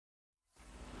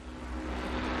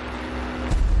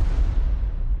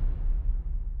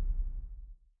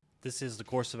This is the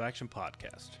Course of Action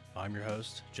podcast. I'm your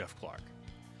host, Jeff Clark.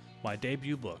 My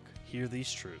debut book, Hear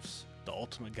These Truths, the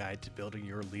ultimate guide to building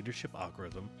your leadership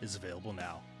algorithm, is available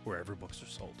now wherever books are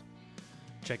sold.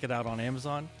 Check it out on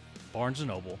Amazon, Barnes &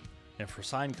 Noble, and for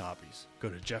signed copies, go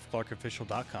to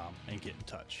jeffclarkofficial.com and get in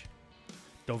touch.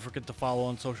 Don't forget to follow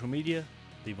on social media,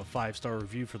 leave a 5-star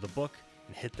review for the book,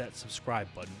 and hit that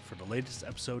subscribe button for the latest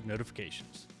episode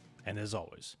notifications. And as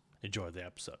always, enjoy the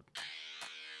episode.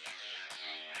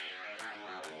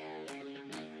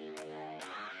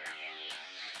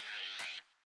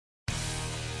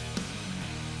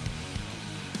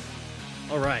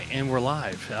 All right, and we're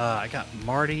live. I got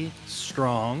Marty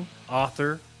Strong,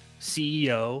 author,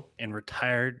 CEO, and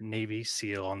retired Navy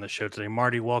SEAL on the show today.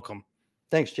 Marty, welcome.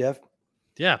 Thanks, Jeff.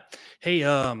 Yeah. Hey,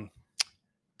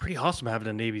 pretty awesome having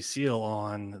a Navy SEAL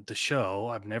on the show.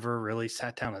 I've never really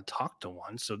sat down and talked to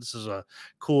one, so this is a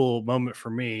cool moment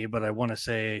for me, but I want to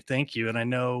say thank you. And I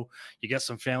know you got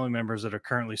some family members that are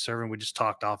currently serving. We just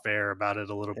talked off air about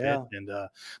it a little bit. And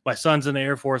my son's in the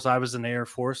Air Force. I was in the Air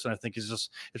Force, and I think it's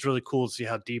really cool to see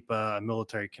how deep a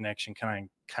military connection kind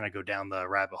of go down the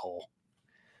rabbit hole.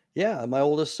 Yeah, my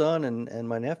oldest son and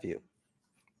my nephew.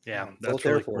 Yeah, that's both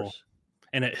really Air Force. Cool.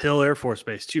 And at Hill Air Force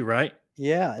Base too, right?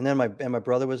 Yeah, and then my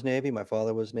brother was Navy, my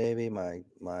father was Navy, my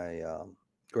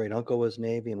great uncle was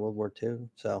Navy in World War II.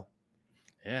 So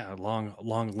yeah,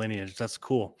 long lineage. That's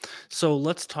cool. So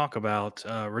let's talk about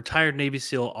retired Navy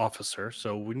SEAL officer.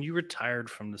 So when you retired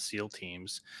from the SEAL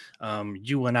teams,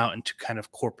 you went out into kind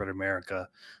of corporate America.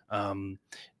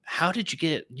 How did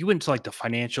you went to like the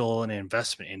financial and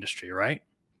investment industry, right?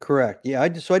 correct. Yeah, I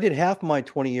did half my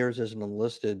 20 years as an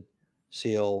enlisted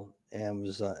SEAL and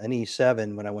was an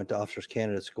E7 when I went to Officers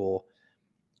Candidate School.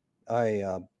 I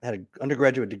had an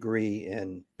undergraduate degree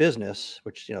in business,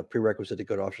 which prerequisite to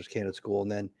go to Officers Candidate School,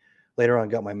 and then later on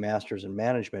got my master's in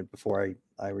management before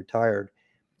I retired.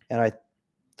 And I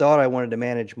thought I wanted to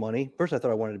manage money. First, I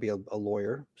thought I wanted to be a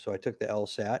lawyer, so I took the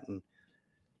LSAT and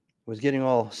was getting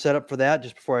all set up for that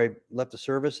just before I left the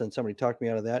service. And somebody talked me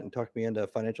out of that and talked me into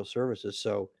financial services.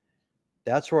 So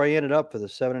that's where I ended up for the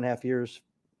first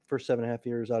 7.5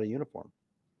 years out of uniform.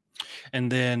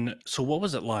 And then, so what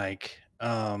was it like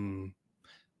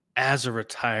as a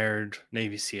retired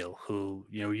Navy SEAL who,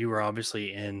 you were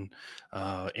obviously in the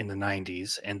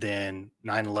 90s, and then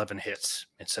 9/11 hits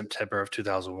in September of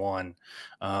 2001.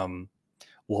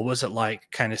 What was it like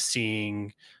kind of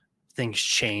seeing things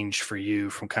change for you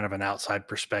from kind of an outside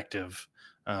perspective,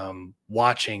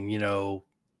 watching,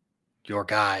 your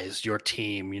guys, your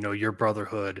team, your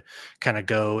brotherhood kind of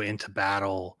go into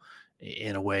battle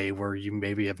in a way where you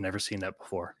maybe have never seen that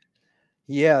before?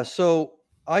 Yeah, so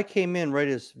I came in right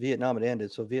as Vietnam had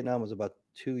ended. So Vietnam was about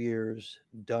 2 years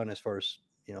done as far as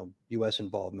U.S.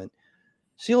 involvement.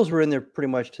 SEALs were in there pretty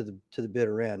much to the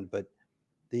bitter end, but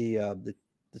the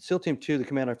SEAL Team 2, the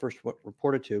command I first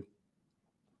reported to,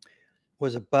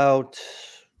 was about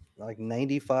like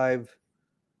 95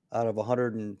 out of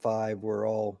 105 were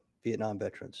all Vietnam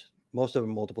veterans, most of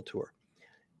them multiple tour.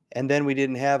 And then we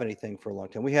didn't have anything for a long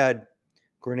time. We had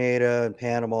Grenada and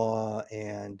Panama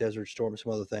and Desert Storm,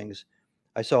 some other things.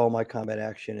 I saw all my combat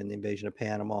action in the invasion of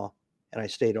Panama, and I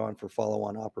stayed on for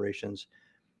follow-on operations.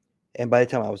 And by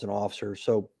the time I was an officer,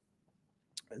 so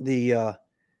the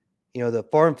the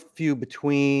far and few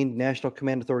between National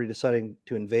Command Authority deciding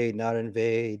to invade, not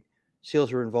invade.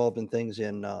 SEALs were involved in things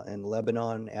in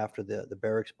Lebanon after the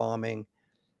barracks bombing,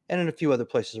 and in a few other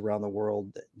places around the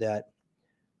world that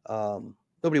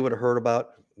nobody would have heard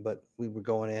about, but we were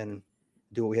going in,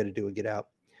 do what we had to do and get out.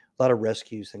 A lot of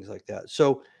rescues, things like that.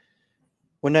 So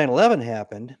when 9/11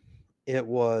 happened, it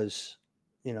was,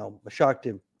 a shock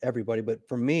to everybody. But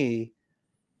for me,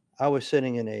 I was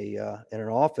sitting in an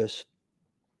office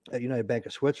at United Bank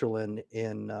of Switzerland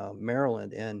in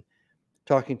Maryland and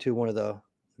talking to one of the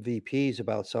VPs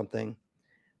about something,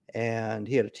 and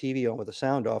he had a TV on with the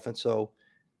sound off, and so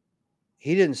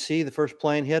he didn't see the first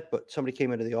plane hit, but somebody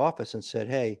came into the office and said,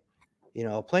 "Hey,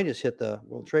 a plane just hit the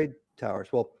World Trade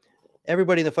Towers." Well,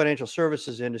 everybody in the financial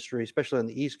services industry, especially on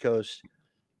the East Coast,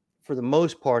 for the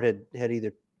most part, had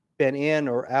either been in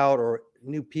or out or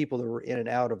knew people that were in and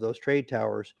out of those trade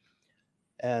towers,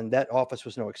 and that office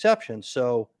was no exception.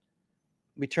 So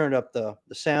we turned up the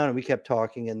sound and we kept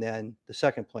talking, and then the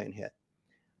second plane hit.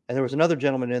 And there was another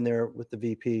gentleman in there with the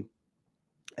VP,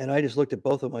 and I just looked at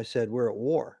both of them. I said, "We're at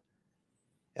war."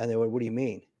 And they went, "What do you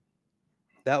mean?"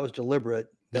 That was deliberate.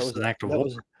 This is an act of war.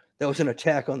 That was an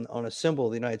attack on a symbol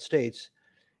of the United States.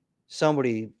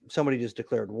 Somebody just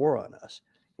declared war on us,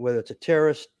 whether it's a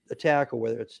terrorist attack or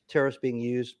whether it's terrorists being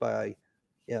used by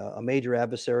a major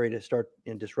adversary to start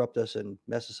and disrupt us and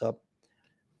mess us up.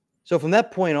 So from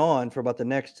that point on, for about the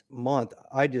next month,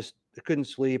 I couldn't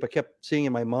sleep. I kept seeing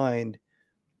in my mind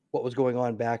what was going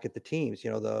on back at the teams.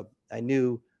 I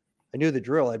knew the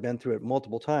drill. I'd been through it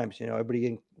multiple times. Everybody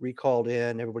getting recalled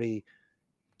in, everybody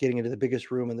getting into the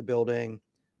biggest room in the building,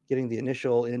 getting the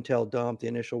initial intel dump, the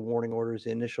initial warning orders,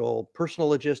 the initial personal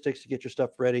logistics to get your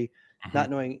stuff ready,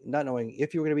 Hmm. not knowing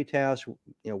if you were going to be tasked,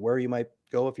 where you might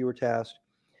go if you were tasked,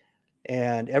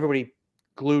 and everybody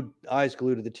eyes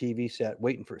glued to the TV set,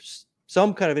 waiting for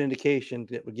some kind of an indication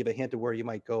that would give a hint of where you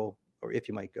might go or if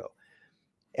you might go.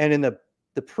 And in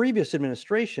the previous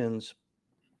administrations,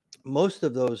 most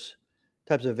of those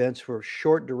types of events were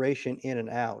short duration in and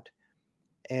out,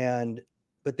 and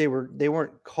but they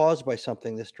weren't caused by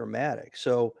something this dramatic.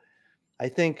 So I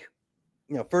think,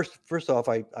 first off,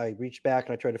 I reached back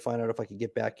and I tried to find out if I could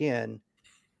get back in,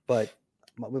 but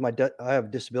I have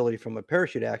disability from a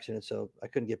parachute accident, so I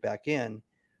couldn't get back in.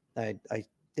 I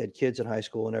had kids in high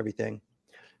school and everything.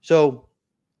 So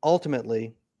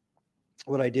ultimately,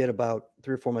 what I did about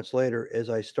 3 or 4 months later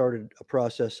is I started a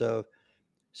process of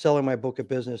selling my book of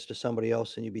business to somebody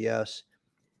else in UBS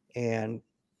and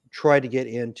tried to get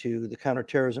into the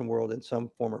counterterrorism world in some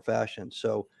form or fashion.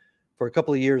 So for a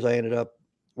couple of years, I ended up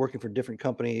working for different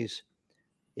companies,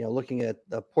 looking at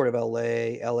the Port of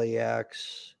LA,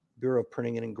 LAX, Bureau of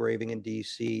Printing and Engraving in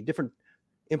DC, different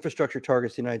infrastructure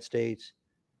targets in the United States.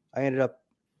 I ended up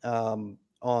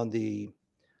on the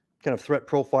kind of threat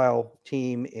profile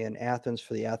team in Athens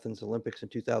for the Athens Olympics in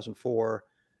 2004,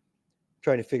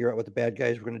 trying to figure out what the bad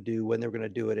guys were going to do, when they were going to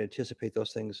do it, anticipate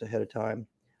those things ahead of time.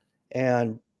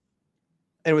 And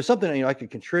it was something I could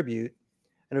contribute.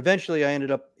 And eventually, I ended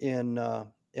up in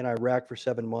Iraq for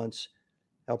 7 months,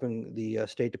 helping the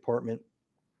State Department,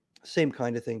 same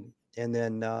kind of thing. And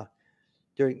then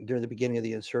during the beginning of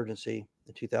the insurgency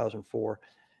in 2004,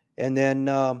 and then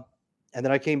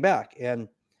I came back. And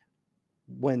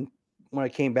when when I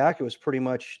came back, it was pretty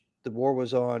much the war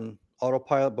was on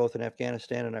autopilot, both in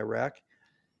Afghanistan and Iraq,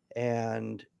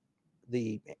 and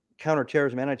the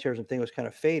counterterrorism, anti-terrorism thing was kind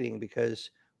of fading because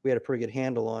we had a pretty good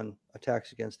handle on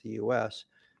attacks against the U.S.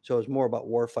 So it was more about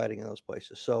war fighting in those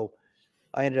places. So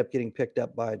I ended up getting picked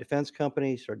up by a defense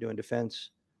company, started doing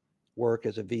defense work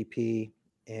as a VP,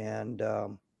 and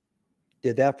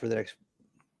did that for the next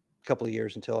couple of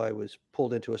years until I was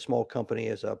pulled into a small company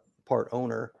as a part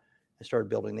owner and started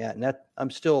building that. And that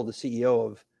I'm still the CEO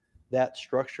of that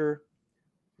structure.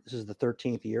 This is the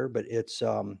 13th year, but it's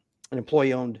an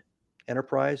employee-owned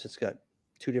enterprise. It's got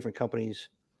two different companies,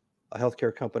 a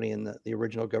healthcare company and the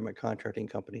original government contracting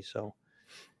company. So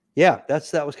yeah,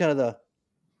 that was kind of the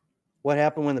what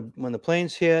happened when the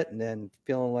planes hit, and then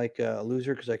feeling like a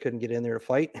loser because I couldn't get in there to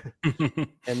fight,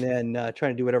 and then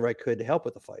trying to do whatever I could to help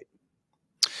with the fight.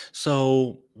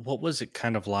 So, what was it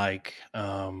kind of like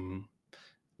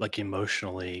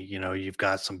emotionally? You've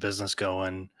got some business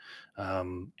going,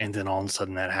 and then all of a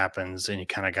sudden that happens, and you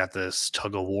kind of got this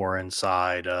tug of war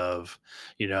inside of,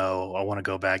 I want to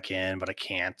go back in, but I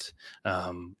can't.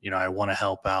 I want to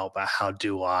help out, but how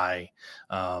do I?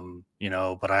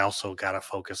 But I also got to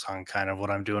focus on kind of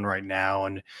what I'm doing right now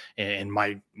and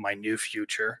my new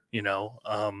future.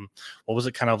 What was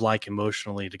it kind of like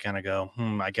emotionally to kind of go,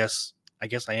 I guess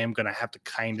I am going to have to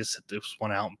kind of sit this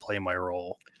one out and play my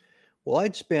role. Well,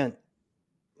 I'd spent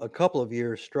a couple of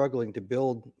years struggling to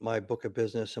build my book of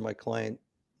business and my client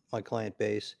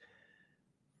base,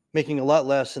 making a lot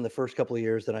less in the first couple of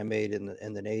years than I made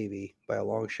in the Navy by a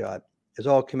long shot. It's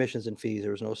all commissions and fees.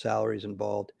 There was no salaries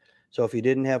involved. So if you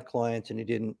didn't have clients and you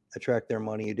didn't attract their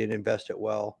money, you didn't invest it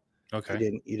well, you Okay.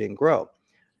 didn't you didn't grow.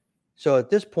 So at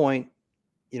this point,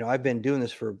 I've been doing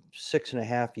this for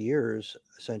 6.5 years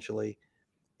essentially,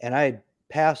 and I had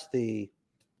passed the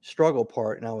struggle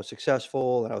part, and I was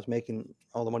successful, and I was making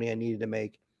all the money I needed to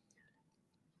make.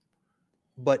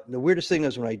 But the weirdest thing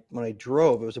is when I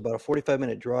drove, it was about a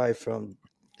 45-minute drive from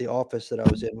the office that I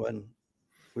was in when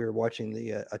we were watching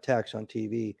the attacks on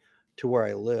TV to where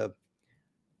I live,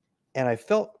 and I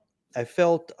felt like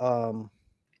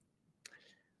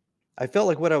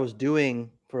what I was doing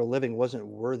for a living wasn't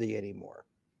worthy anymore.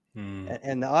 Mm,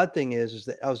 And the odd thing is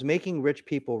that I was making rich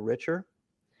people richer,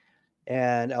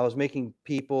 and I was making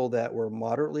people that were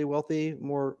moderately wealthy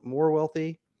more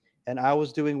wealthy, and I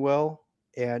was doing well.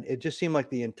 And it just seemed like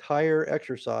the entire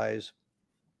exercise,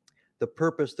 the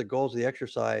purpose, the goals of the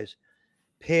exercise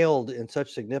paled in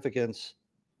such significance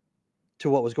to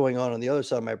what was going on the other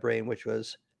side of my brain, which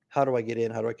was how do I get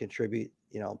in? How do I contribute?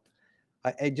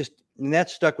 I just, and that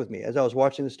stuck with me as I was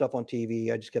watching this stuff on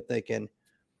TV. I just kept thinking,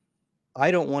 I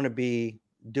don't want to be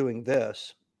doing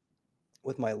this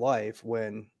with my life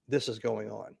when this is going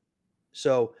on.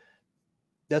 So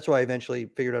that's why I eventually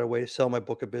figured out a way to sell my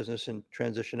book of business and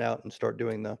transition out and start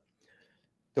doing the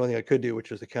only thing I could do, which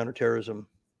was the counterterrorism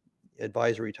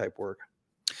advisory type work.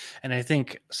 And I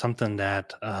think something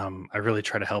that I really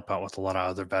try to help out with a lot of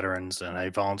other veterans, and I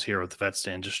volunteer with the Vets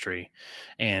to Industry.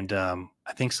 And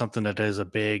I think something that is a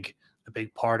big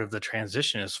part of the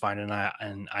transition is finding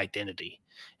an identity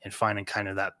and finding kind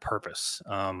of that purpose.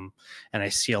 And I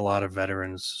see a lot of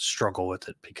veterans struggle with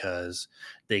it because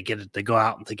they go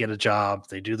out and they get a job,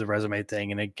 they do the resume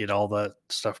thing, and they get all the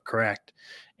stuff correct,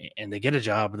 and they get a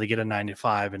job and they get a 9 to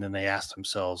 5, and then they ask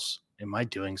themselves, "Am I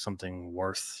doing something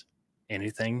worth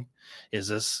anything? Is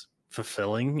this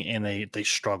fulfilling?" And they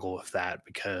struggle with that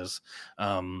because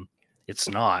it's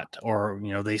not. Or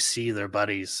they see their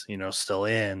buddies still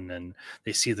in, and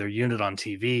they see their unit on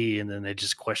TV, and then they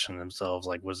just question themselves,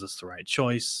 like, was this the right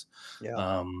choice? Yeah.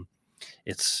 um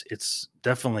it's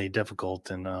definitely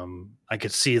difficult. And I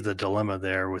could see the dilemma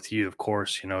there with you. Of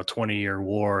course, 20-year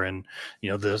war, and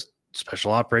the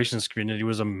special operations community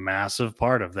was a massive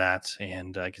part of that,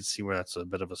 and I could see where that's a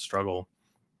bit of a struggle.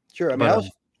 Sure. I mean, But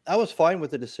I was fine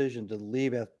with the decision to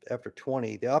leave after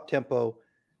 20. The op tempo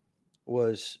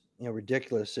was,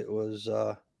 ridiculous. It was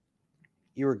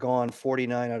you were gone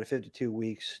 49 out of 52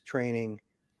 weeks training,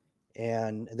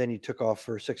 and then you took off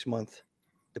for a 6 month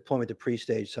deployment to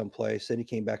pre-stage someplace. Then you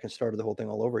came back and started the whole thing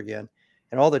all over again.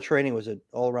 And all the training was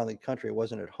all around the country. It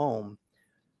wasn't at home.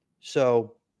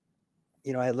 So,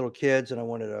 I had little kids, and I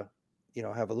wanted to,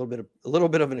 have a little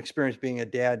bit of an experience being a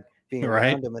dad, being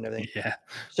right. around them and everything. Yeah.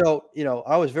 So,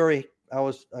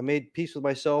 I made peace with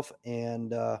myself,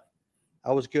 and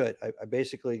I was good. I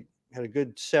basically had a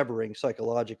good severing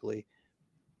psychologically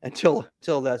until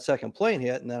that second plane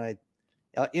hit, and then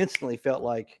I instantly felt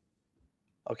like,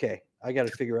 okay, I got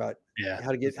to figure out Yeah.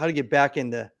 how to get back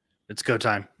It's go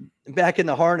time. in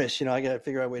the harness. I got to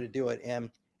figure out a way to do it.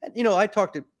 And I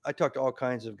talked to all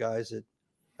kinds of guys. That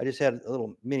I just had a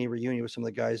little mini reunion with some of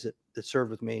the guys that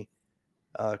served with me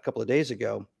a couple of days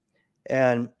ago.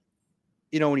 And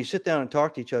when you sit down and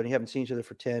talk to each other and you haven't seen each other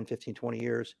for 10, 15, 20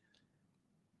 years,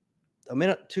 a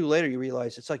minute or two later, you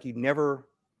realize it's like you never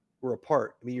were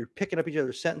apart. I mean, you're picking up each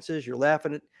other's sentences, you're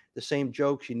laughing at the same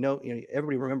jokes,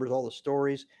 everybody remembers all the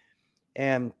stories.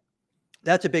 And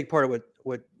that's a big part of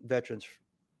what veterans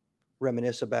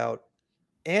reminisce about,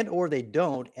 and or they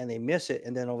don't, and they miss it.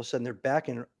 And then all of a sudden they're back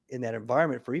in that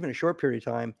environment for even a short period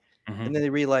of time. Hmm. And then they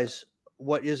realize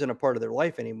what isn't a part of their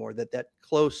life anymore, that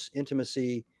close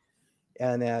intimacy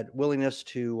and that willingness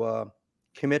to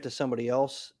commit to somebody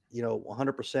else,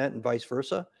 100%, and vice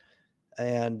versa.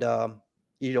 And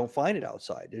you don't find it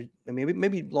outside. I mean,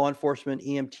 maybe law enforcement,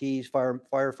 EMTs,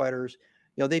 firefighters,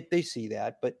 they see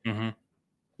that. But Hmm.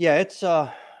 yeah, it's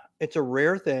a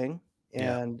rare thing,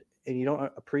 Yeah. and you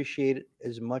don't appreciate it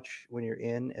as much when you're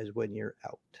in as when you're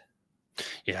out.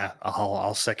 Yeah,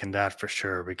 I'll second that for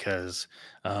sure, because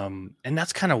and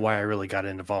that's kind of why I really got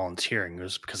into volunteering,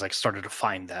 was because I started to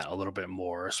find that a little bit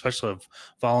more, especially of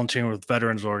volunteering with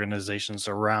veterans organizations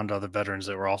around other veterans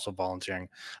that were also volunteering.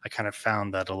 I kind of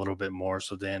found that a little bit more.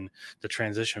 So then the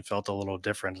transition felt a little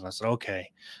different, and I said, okay,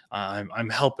 I'm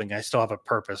helping. I still have a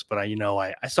purpose, but I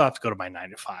still have to go to my 9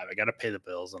 to 5. I got to pay the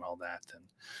bills and all that.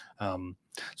 And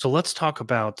so let's talk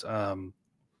about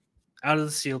out of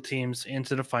the SEAL teams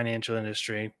into the financial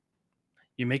industry.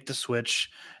 You make the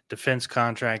switch, defense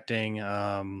contracting,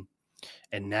 and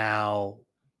now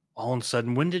all of a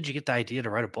sudden, when did you get the idea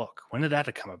to write a book? When did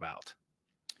that come about?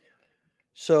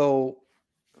 So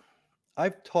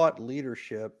I've taught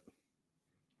leadership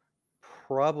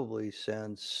probably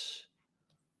since,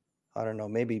 I don't know,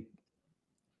 maybe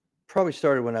probably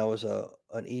started when I was an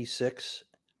E6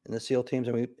 in the SEAL teams.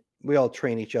 I mean, we all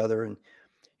train each other, and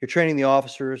you're training the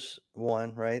officers,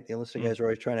 one, right? The enlisted Mm, guys are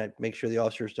always trying to make sure the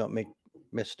officers don't make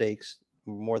mistakes,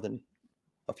 more than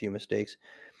a few mistakes.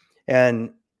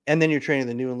 And then you're training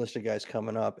the new enlisted guys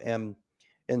coming up. And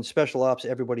in special ops,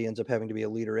 everybody ends up having to be a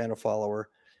leader and a follower.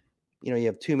 You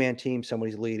have two-man teams,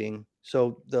 somebody's leading.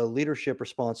 So the leadership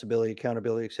responsibility,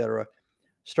 accountability, et cetera,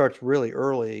 starts really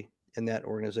early in that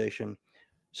organization.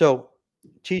 So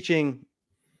teaching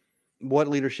what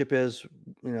leadership is,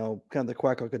 kind of the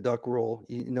quack like a duck rule.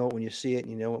 You know it when you see it,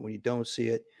 and you know it when you don't see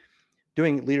it.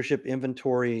 Doing leadership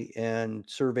inventory and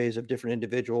surveys of different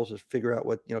individuals to figure out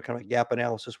what, kind of a gap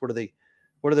analysis. What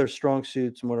are their strong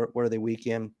suits, and what are they weak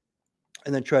in?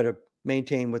 And then try to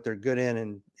maintain what they're good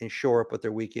in, and shore up what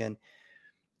they're weak in.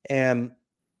 And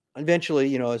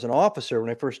eventually, as an officer,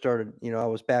 when I first started, I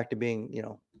was back to being,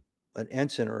 an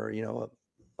ensign, or,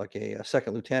 like a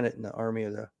second lieutenant in the Army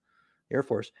or the Air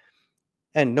Force.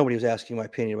 And nobody was asking my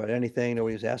opinion about anything.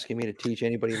 Nobody was asking me to teach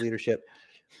anybody leadership.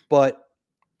 But,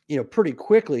 pretty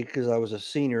quickly, because I was a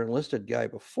senior enlisted guy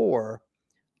before,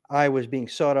 I was being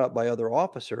sought out by other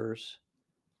officers,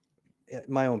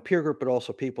 my own peer group, but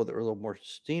also people that were a little more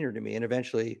senior to me, and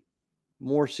eventually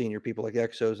more senior people like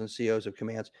XOs and COs of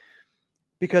commands,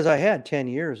 because I had 10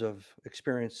 years of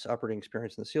experience, operating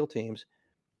experience in the SEAL teams.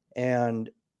 And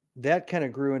that kind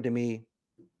of grew into me,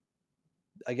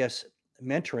 I guess,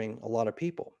 mentoring a lot of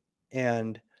people.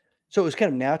 And so it was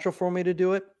kind of natural for me to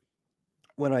do it.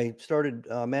 When I started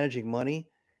managing money,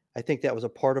 I think that was a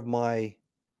part of my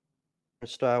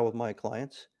style with my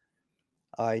clients.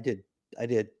 I did, I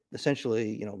did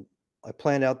essentially, I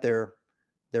planned out their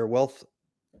wealth,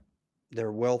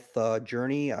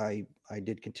 journey. I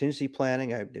did contingency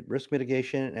planning. I did risk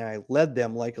mitigation, and I led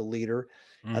them like a leader.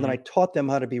 And then Hmm. I taught them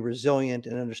how to be resilient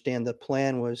and understand the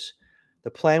plan was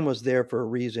there for a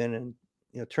reason.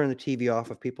 And turn the TV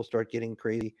off if people start getting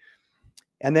crazy.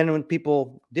 And then when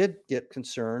people did get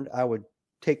concerned, I would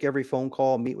take every phone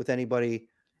call, meet with anybody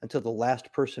until the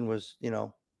last person was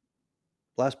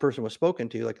spoken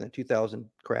to, like in the 2000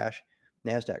 crash,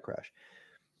 Nasdaq crash.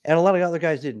 And a lot of other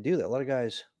guys didn't do that. A lot of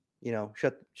guys,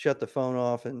 shut the phone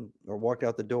off or walked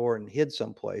out the door and hid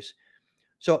someplace.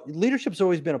 So leadership's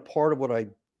always been a part of what I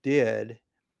did.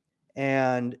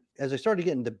 And as I started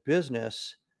getting into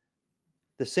business,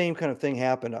 the same kind of thing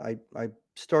happened. I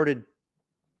started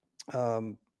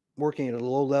working at a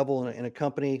low level in a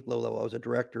company. Low level, I was a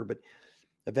director, but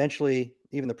eventually,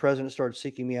 even the president started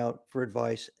seeking me out for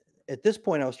advice. At this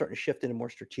point, I was starting to shift into more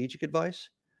strategic advice,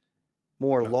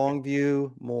 more Okay. long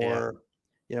view, Yeah. more,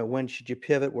 when should you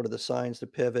pivot? What are the signs to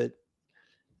pivot?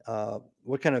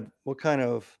 What kind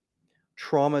of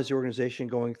trauma is the organization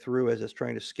going through as it's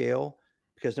trying to scale,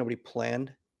 because nobody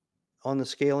planned on the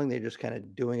scaling? They're just kind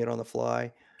of doing it on the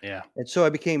fly. Yeah. And so I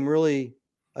became really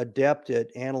adept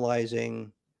at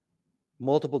analyzing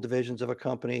multiple divisions of a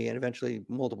company and eventually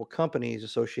multiple companies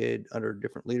associated under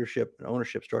different leadership and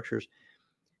ownership structures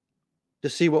to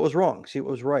see what was wrong, see what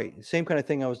was right. The same kind of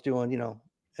thing I was doing,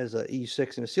 as a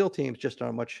E6 and a SEAL teams, just on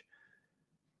a much,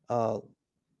 uh,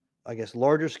 I guess,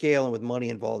 larger scale and with money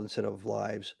involved instead of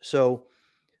lives. So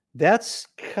that's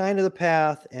kind of the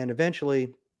path. And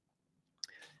eventually,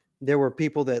 there were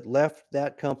people that left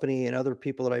that company and other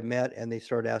people that I met, and they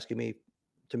started asking me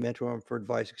to mentor them for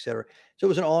advice, et cetera. So it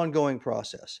was an ongoing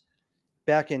process.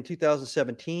 Back in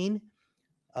 2017,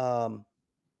 um,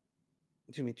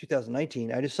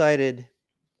 2019, I decided,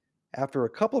 after a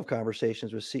couple of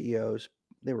conversations with CEOs,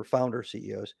 they were founder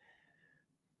CEOs,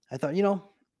 I thought,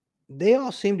 they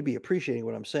all seem to be appreciating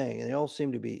what I'm saying and they all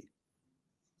seem to be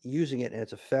using it and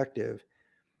it's effective.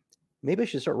 Maybe I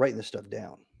should start writing this stuff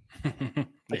down, because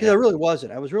Yeah. I really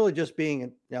wasn't. I was really just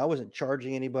I wasn't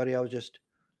charging anybody. I was just,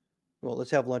 well,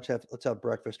 let's have lunch, let's have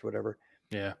breakfast, whatever.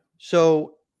 Yeah.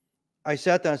 So I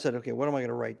sat down and said, okay, what am I going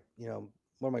to write? What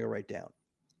am I going to write down?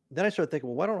 Then I started thinking,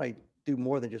 well, why don't I do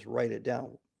more than just write it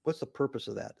down? What's the purpose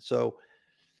of that? So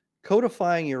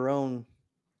codifying your own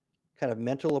kind of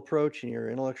mental approach and your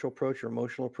intellectual approach, your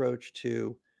emotional approach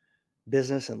to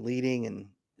business and leading and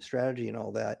strategy and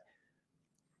all that,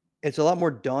 it's a lot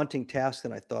more daunting task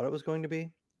than I thought it was going to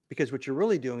be. Because what you're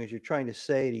really doing is you're trying to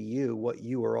say to you what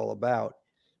you are all about,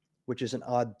 which is an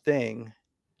odd thing.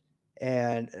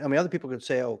 And I mean, other people could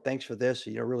say, oh, thanks for this,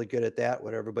 you're really good at that,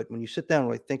 whatever. But when you sit down and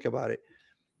really think about it,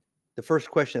 the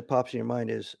first question that pops in your mind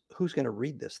is, who's going to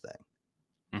read this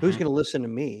thing? Who's Hmm. going to listen to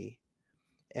me?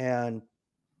 And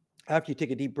after you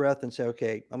take a deep breath and say,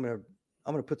 okay, I'm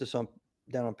gonna put this on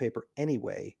down on paper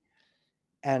anyway.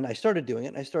 And I started doing it,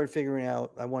 and I started figuring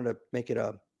out I wanted to make it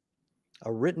a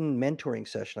written mentoring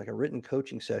session, like a written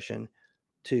coaching session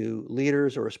to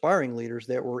leaders or aspiring leaders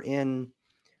that were in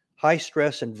high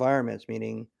stress environments,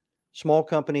 meaning small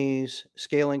companies,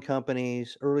 scaling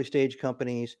companies, early stage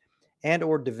companies, and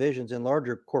or divisions in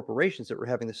larger corporations that were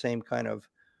having the same kind of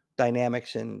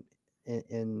dynamics in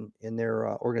their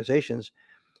organizations,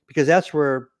 because that's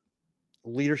where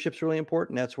leadership's really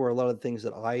important. That's where a lot of the things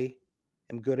that I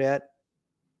am good at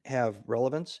have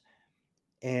relevance.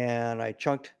 And I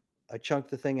chunked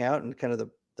the thing out in kind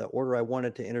of the order I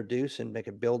wanted to introduce and make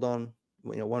it build on,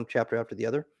 one chapter after the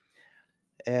other.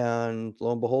 And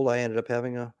lo and behold, I ended up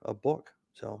having a book.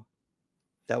 So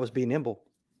that was Be Nimble.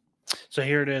 So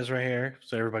here it is right here.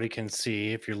 So everybody can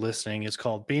see if you're listening. It's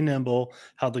called Be Nimble: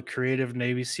 How the Creative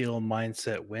Navy SEAL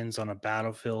Mindset Wins on a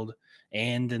Battlefield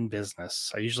and in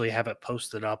Business. I usually have it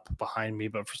posted up behind me,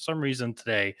 but for some reason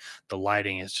today, the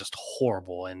lighting is just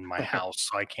horrible in my house.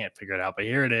 So I can't figure it out. But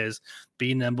here it is: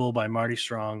 Be Nimble by Marty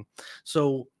Strong.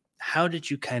 So, how did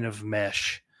you kind of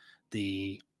mesh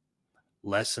the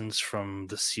lessons from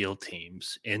the SEAL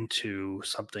teams into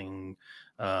something,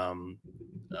 um,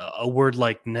 a word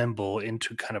like nimble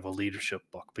into kind of a leadership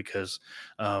book? Because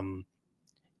um,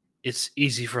 it's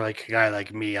easy for like a guy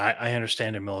like me. I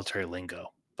understand the military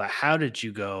lingo, but how did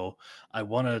you go? I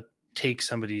want to take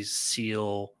somebody's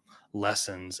SEAL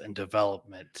lessons and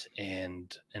development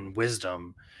and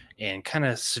wisdom and kind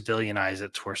of civilianize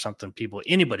it to where something people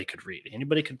anybody could read.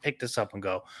 Anybody could pick this up and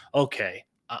go, okay,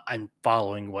 I'm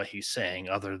following what he's saying,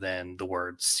 other than the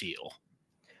word SEAL.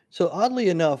 So oddly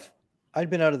enough, I'd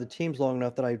been out of the teams long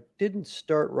enough that I didn't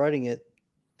start writing it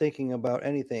thinking about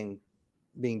anything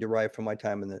being derived from my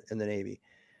time in the Navy.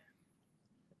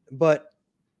 But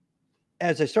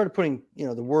as I started putting,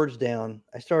 the words down,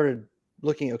 I started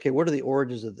looking, okay, what are the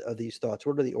origins of these thoughts?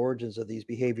 What are the origins of these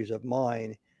behaviors of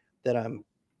mine that I'm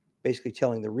basically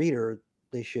telling the reader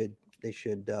they should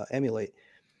emulate?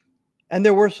 And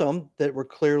there were some that were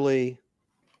clearly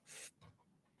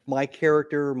my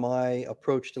character, my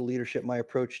approach to leadership, my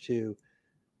approach to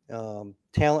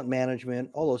talent management,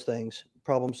 all those things,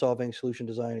 problem solving, solution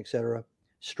design, etc.,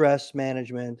 stress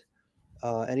management,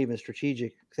 and even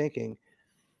strategic thinking.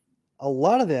 A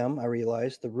lot of them, I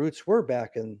realized, the roots were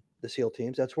back in the SEAL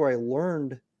teams. That's where I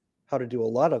learned how to do a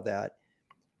lot of that,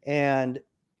 and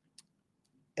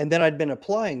then I'd been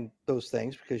applying those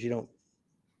things because you don't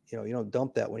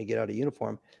dump that when you get out of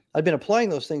uniform. I'd been applying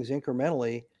those things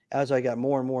incrementally as I got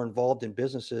more and more involved in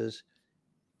businesses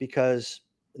because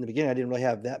in the beginning I didn't really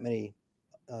have that many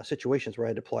situations where I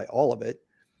had to apply all of it.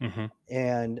 Hmm.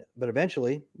 But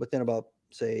eventually, within about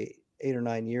say 8 or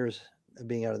 9 years of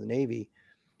being out of the Navy,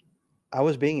 I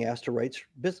was being asked to write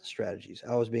business strategies.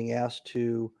 I was being asked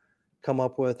to come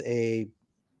up with a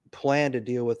plan to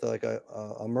deal with like a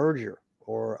merger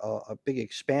or a big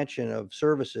expansion of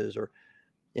services, or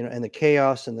and the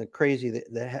chaos and the crazy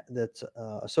that's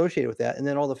associated with that, and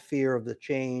then all the fear of the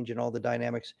change and all the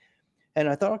dynamics. And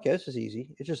I thought, okay, this is easy.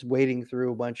 It's just wading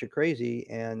through a bunch of crazy,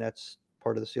 and that's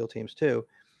part of the SEAL teams too.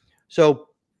 So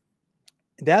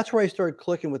that's where I started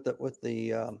clicking with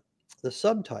the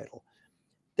subtitle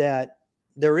that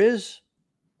there is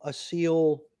a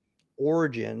SEAL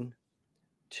origin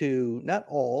to not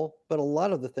all, but a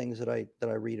lot of the things that I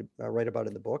write about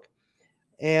in the book.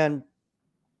 And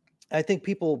I think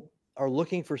people are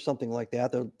looking for something like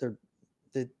that.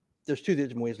 They there's two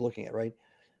different ways of looking at it, right?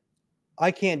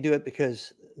 I can't do it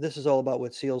because this is all about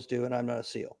what SEALs do, and I'm not a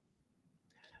SEAL.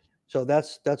 So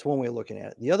that's one way of looking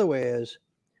at it. The other way is,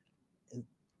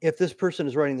 if this person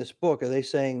is writing this book, are they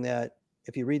saying that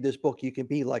if you read this book, you can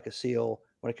be like a SEAL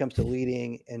when it comes to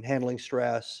leading and handling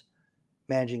stress,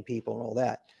 managing people, and all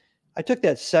that? I took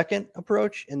that second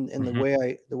approach in Hmm.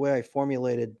 the way I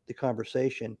formulated the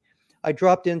conversation. I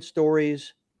dropped in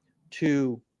stories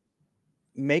to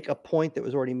make a point that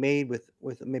was already made with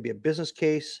maybe a business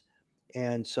case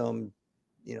and some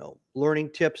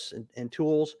learning tips and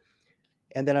tools,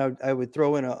 and then I would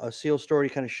throw in a SEAL story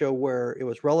to kind of show where it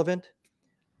was relevant,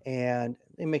 and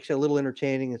it makes it a little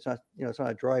entertaining. It's not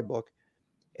a dry book.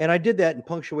 And I did that and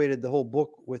punctuated the whole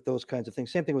book with those kinds of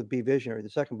things. Same thing with Be Visionary, the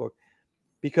second book,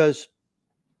 because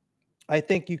I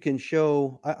think you can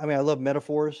show. I mean, I love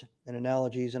metaphors and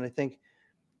analogies, and I think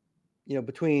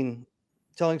between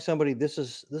telling somebody this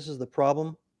is the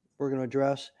problem we're going to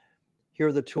address. Here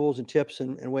are the tools and tips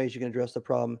and ways you can address the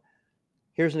problem.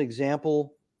 Here's an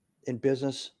example in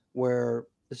business where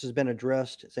this has been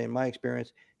addressed. Say in my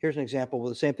experience, here's an example where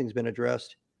the same thing's been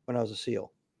addressed when I was a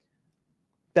SEAL.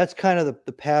 That's kind of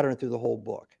the pattern through the whole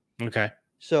book. Okay.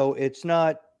 So it's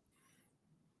not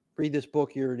read this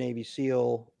book, you're a Navy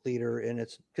SEAL leader, and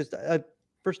it's because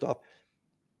first off,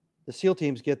 the SEAL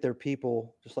teams get their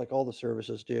people just like all the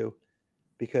services do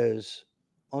because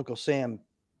Uncle Sam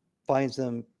finds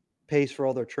them, pays for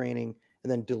all their training,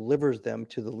 and then delivers them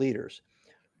to the leaders.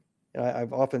 And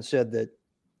I've often said that,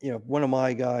 one of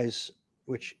my guys,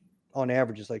 which on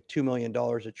average is like $2 million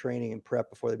of training and prep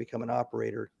before they become an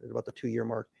operator at about the 2 year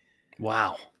mark.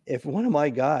 Wow. If one of my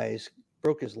guys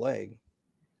broke his leg,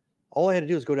 all I had to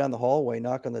do was go down the hallway,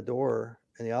 knock on the door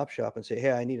in the op shop, and say,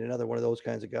 "Hey, I need another one of those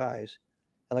kinds of guys."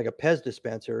 And like a Pez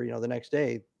dispenser, the next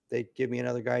day they'd give me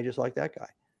another guy just like that guy.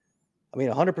 I mean,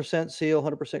 100% SEAL,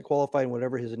 100% qualified in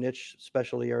whatever his niche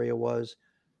specialty area was.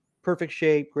 Perfect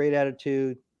shape, great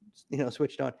attitude,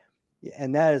 switched on.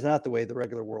 And that is not the way the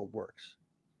regular world works,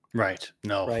 Right.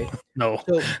 No. right? No.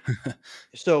 So,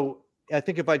 so I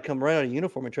think if I'd come right out of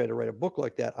uniform and tried to write a book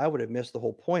like that, I would have missed the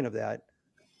whole point of that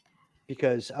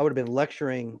because I would have been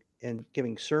lecturing and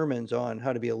giving sermons on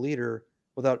how to be a leader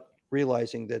without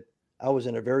realizing that I was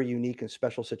in a very unique and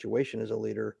special situation as a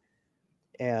leader,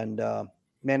 and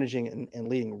managing and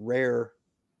leading rare,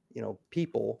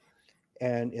 people.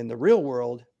 And in the real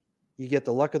world, you get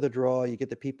the luck of the draw, you get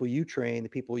the people you train, the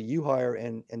people you hire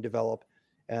and develop,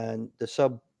 and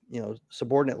the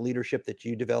subordinate leadership that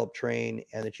you develop, train,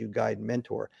 and that you guide and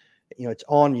mentor. It's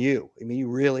on you. I mean, you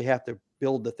really have to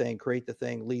build the thing, create the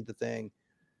thing, lead the thing,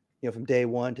 from day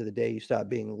one to the day you stop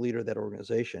being the leader of that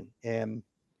organization. And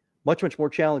much, much more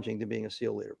challenging than being a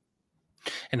SEAL leader.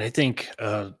 And I think,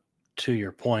 to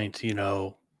your point,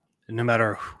 no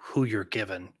matter who you're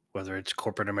given, whether it's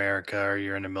corporate America or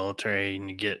you're in the military and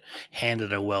you get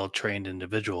handed a well trained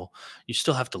individual, you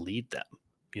still have to lead them.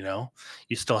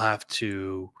 You still have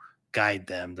to guide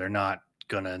them. They're not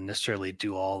going to necessarily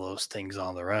do all those things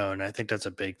on their own. I think that's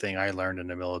a big thing I learned in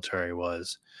the military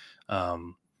was,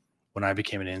 um, when I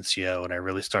became an NCO and I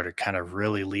really started kind of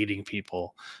really leading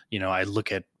people. I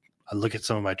look at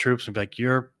some of my troops and be like,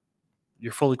 you're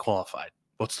fully qualified.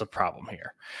 What's the problem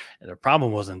here? And the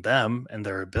problem wasn't them and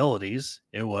their abilities.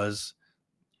 It was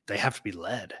they have to be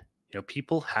led.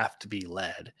 People have to be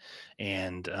led.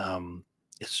 And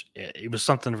it was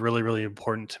something really, really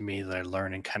important to me that I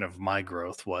learned in kind of my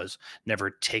growth was never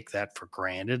take that for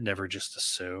granted, never just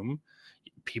assume.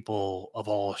 People of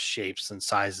all shapes and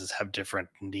sizes have different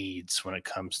needs when it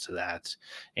comes to that.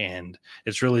 And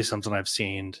it's really something I've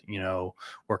seen,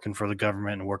 working for the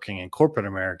government and working in corporate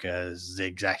America is the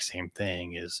exact same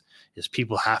thing is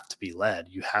people have to be led.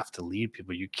 You have to lead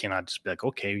people. You cannot just be like,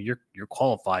 okay, you're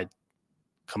qualified.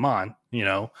 Come on,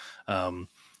 um,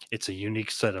 it's a unique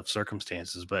set of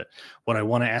circumstances. But what I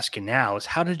want to ask you now is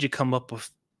how did you come up with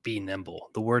be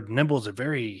nimble? The word nimble is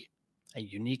a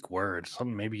unique word,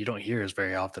 something maybe you don't hear as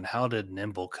very often. How did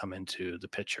nimble come into the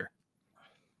picture?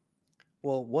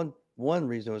 Well, one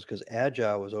reason was because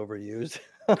agile was overused.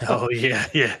 Oh yeah,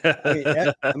 I mean,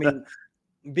 yeah. I mean,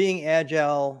 being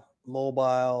agile,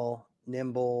 mobile,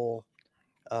 nimble,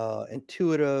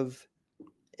 intuitive,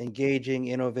 engaging,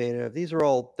 innovative. These are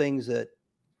all things that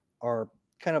are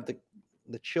kind of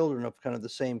the children of kind of the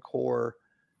same core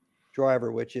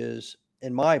driver, which is,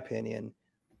 in my opinion,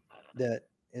 that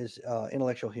is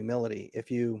intellectual humility. If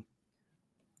you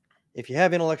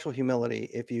have intellectual humility,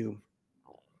 if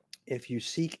you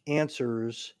seek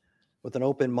answers with an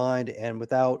open mind and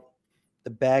without the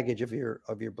baggage of your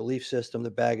belief system,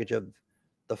 the baggage of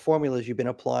the formulas you've been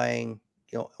applying,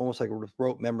 almost like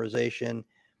rote memorization,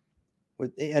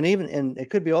 and it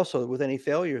could be also with any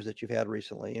failures that you've had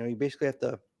recently. You basically have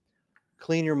to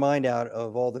clean your mind out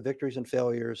of all the victories and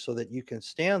failures so that you can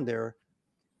stand there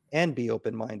and be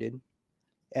open minded.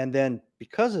 And then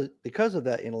because of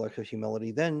that intellectual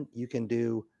humility, then you can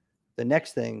do the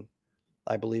next thing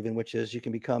I believe in, which is you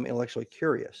can become intellectually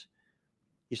curious.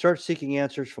 You start seeking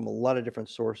answers from a lot of different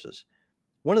sources.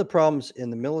 One of the problems in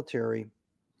the military,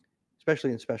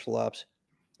 especially in special ops,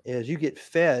 is you get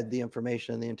fed the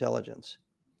information and the intelligence.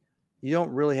 You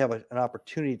don't really have an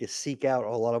opportunity to seek out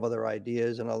a lot of other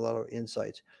ideas and a lot of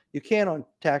insights. You can on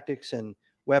tactics and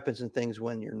weapons and things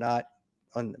when you're not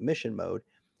on mission mode.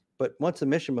 But once the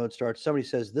mission mode starts, somebody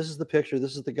says, "This is the picture.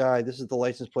 This is the guy. This is the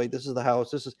license plate. This is the house.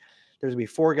 There's gonna be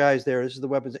 4 guys there. This is the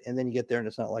weapons." And then you get there and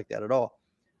it's not like that at all.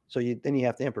 So then you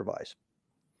have to improvise.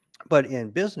 But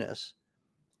in business,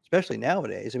 especially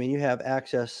nowadays, I mean, you have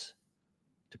access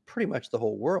to pretty much the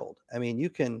whole world. I mean, you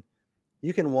can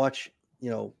watch,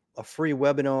 a free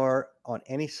webinar on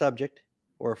any subject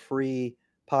or a free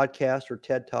podcast or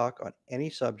TED Talk on any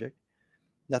subject.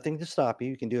 Nothing to stop you.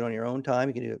 You can do it on your own time.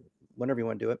 You can do it whenever you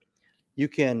want to do it. You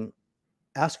can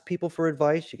ask people for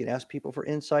advice. You can ask people for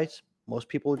insights. Most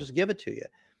people will just give it to you.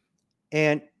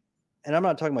 And and I'm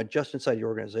not talking about just inside your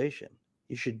organization.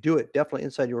 You should do it definitely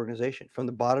inside your organization from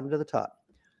the bottom to the top.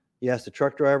 You ask the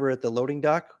truck driver at the loading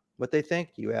dock what they think.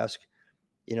 You ask,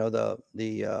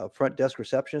 the front desk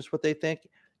receptionist what they think.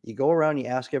 You go around, you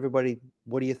ask everybody,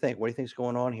 what do you think? What do you think's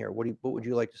going on here? What would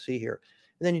you like to see here?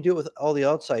 And then you do it with all the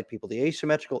outside people, the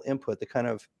asymmetrical input, the kind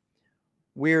of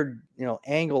weird,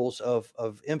 angles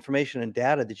of information and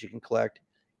data that you can collect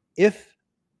if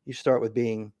you start with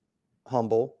being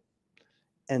humble,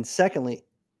 and secondly,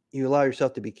 you allow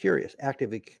yourself to be curious,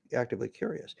 actively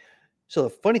curious. So the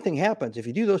funny thing happens if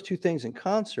you do those two things in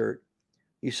concert,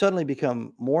 you suddenly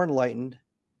become more enlightened,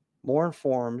 more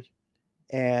informed,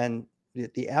 and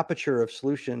the aperture of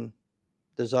solution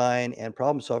design and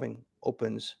problem solving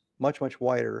opens much, much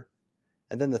wider.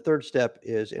 And then the third step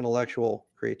is intellectual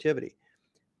creativity.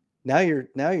 Now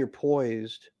you're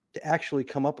poised to actually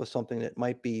come up with something that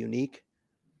might be unique,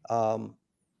 um,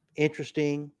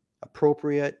 interesting,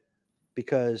 appropriate,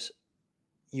 because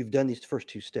you've done these first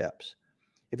two steps.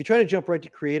 If you try to jump right to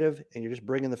creative and you're just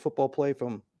bringing the football play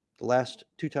from the last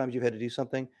two times you've had to do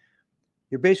something,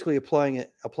 you're basically applying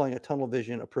a tunnel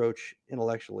vision approach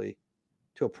intellectually,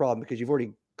 to a problem because you've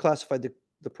already classified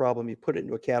the problem, you put it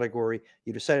into a category,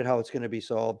 you decided how it's going to be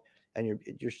solved, and you're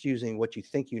just using what you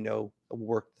think you know will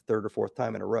work the third or fourth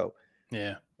time in a row.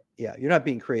 Yeah. Yeah, you're not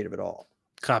being creative at all.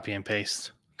 Copy and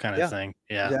paste kind of Yeah, thing.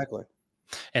 Yeah. exactly.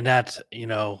 And that's,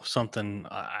 something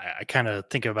I kind of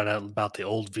think about it about the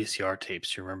old VCR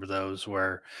tapes. You remember those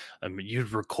where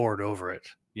you'd record over it,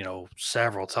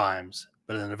 several times,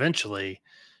 but then eventually,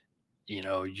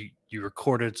 you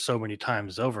recorded so many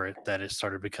times over it that it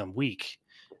started to become weak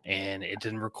and it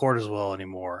didn't record as well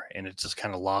anymore. And it just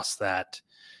kind of lost that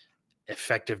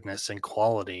effectiveness and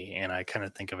quality. And I kind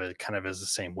of think of it kind of as the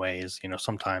same way as,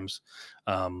 sometimes,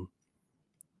 um,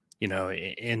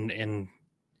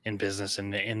 in business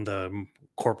and in the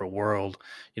corporate world,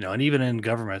 and even in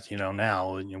government,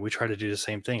 now, we try to do the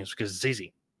same things because it's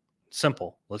easy,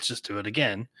 simple. Let's just do it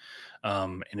again.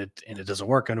 And it doesn't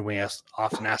work. And we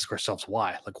often ask ourselves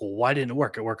why. Like, well, why didn't it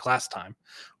work? It worked last time.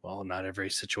 Well, not every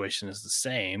situation is the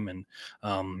same. And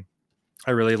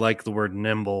I really like the word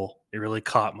nimble. It really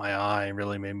caught my eye and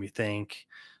really made me think.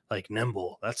 Like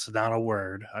nimble, that's not a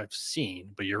word I've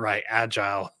seen, but you're right.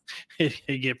 Agile,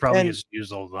 it probably And gets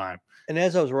used all the time. and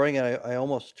as I was writing it, I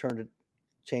almost changed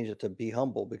it to be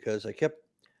humble because again,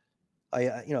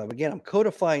 I'm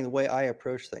codifying the way I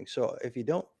approach things. So if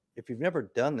you've never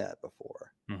done that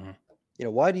before, Hmm.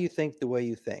 why do you think the way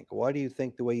you think? Why do you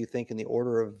think the way you think in the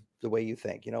order of the way you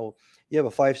think? You have a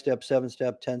 5-step,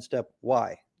 7-step, 10-step.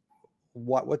 Why?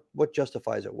 What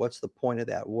justifies it? What's the point of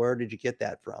that? Where did you get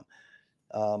that from?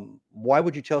 Why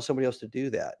would you tell somebody else to do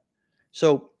that?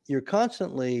 So you're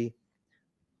constantly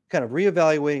kind of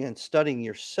reevaluating and studying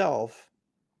yourself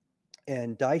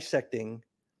and dissecting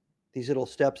these little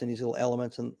steps and these little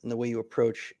elements and the way you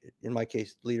approach, in my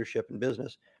case, leadership and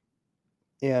business.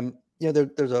 And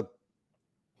there's a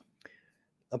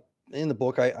in the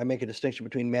book I make a distinction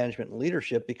between management and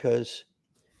leadership because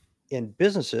in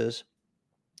businesses,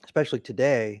 especially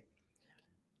today,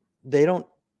 they don't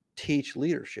teach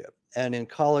leadership. And in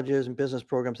colleges and business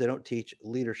programs, they don't teach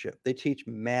leadership. They teach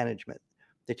management.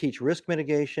 They teach risk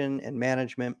mitigation and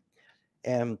management.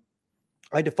 And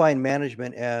I define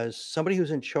management as somebody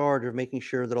who's in charge of making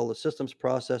sure that all the systems,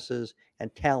 processes,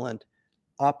 and talent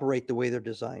operate the way they're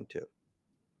designed to.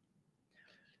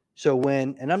 So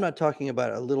and I'm not talking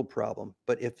about a little problem,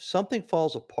 but if something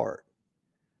falls apart,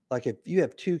 like if you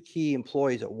have two key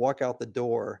employees that walk out the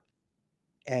door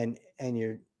and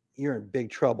you're in big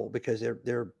trouble because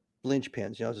they're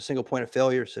linchpins, it's a single point of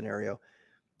failure scenario.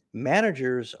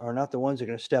 Managers are not the ones that are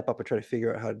going to step up and try to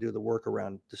figure out how to do the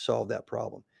workaround to solve that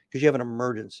problem because you have an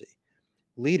emergency.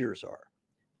 Leaders are.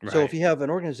 So if Right. you have an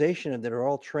organization that are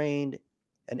all trained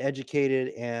and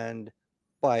educated and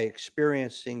by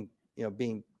experiencing,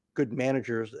 being good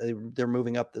managers, they're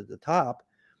moving up to the top,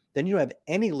 then you don't have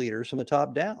any leaders from the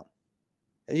top down.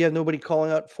 And you have nobody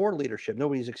calling out for leadership.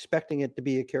 Nobody's expecting it to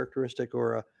be a characteristic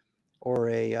or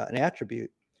an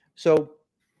attribute. So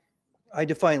I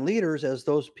define leaders as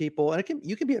those people, and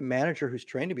you can be a manager who's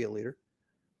trained to be a leader,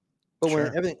 but Sure.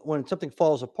 when something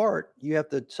falls apart, you have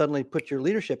to suddenly put your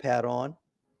leadership hat on,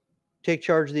 take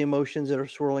charge of the emotions that are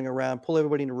swirling around, pull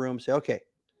everybody in the room, say, okay,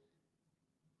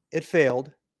 it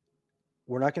failed.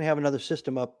 We're not going to have another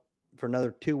system up for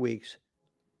another 2 weeks.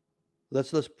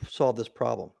 Let's solve this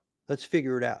problem. Let's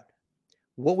figure it out.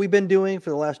 What we've been doing for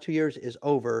the last 2 years is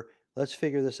over. Let's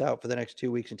figure this out for the next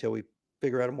 2 weeks until we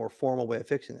figure out a more formal way of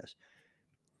fixing this.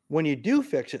 When you do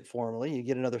fix it formally, you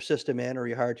get another system in or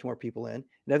you hire 2 more people in and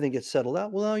everything gets settled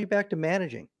out. Well, now you're back to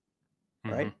managing,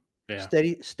 Hmm. right? Yeah.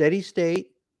 Steady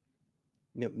state,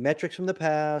 metrics from the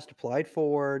past applied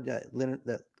forward,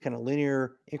 that kind of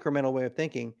linear incremental way of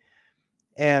thinking.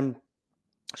 And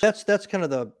so that's kind of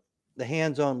the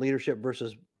hands-on leadership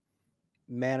versus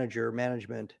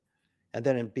management. And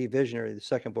then in Be Visionary, the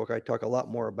second book, I talk a lot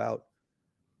more about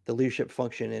the leadership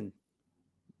function and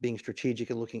being strategic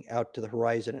and looking out to the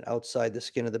horizon and outside the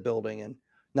skin of the building and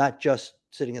not just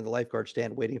sitting in the lifeguard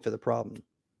stand waiting for the problem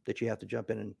that you have to jump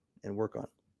in and work on.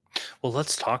 Well,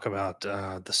 let's talk about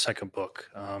the second book.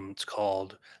 It's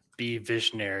called Be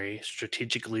Visionary: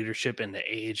 Strategic Leadership in the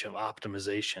Age of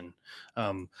Optimization.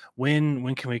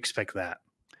 When can we expect that?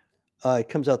 It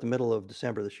comes out the middle of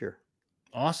December this year.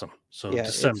 Awesome. So Yeah,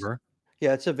 December.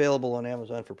 it's available on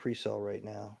Amazon for pre-sale right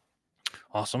now.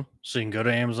 Awesome. So you can go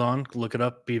to Amazon, look it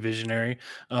up, Be Visionary.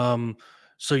 Um,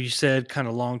 so you said kind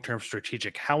of long term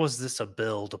strategic. How is this a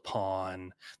build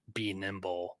upon Be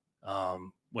Nimble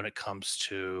when it comes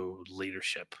to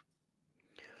leadership?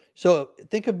 So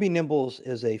think of Be Nimbles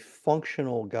as a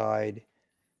functional guide,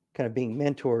 kind of being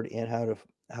mentored in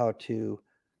how to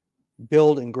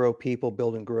build and grow people,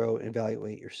 build and grow,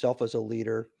 evaluate yourself as a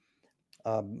leader,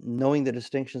 knowing the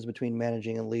distinctions between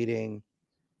managing and leading,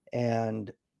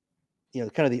 and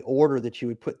kind of the order that you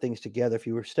would put things together if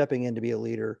you were stepping in to be a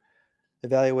leader,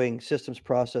 evaluating systems,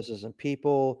 processes, and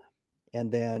people,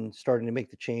 and then starting to make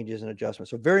the changes and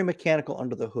adjustments. So very mechanical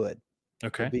under the hood for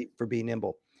Okay. be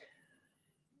nimble.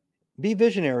 Be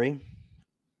visionary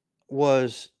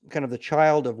was kind of the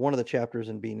child of one of the chapters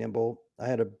in Be Nimble. I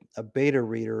had a beta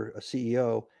reader, a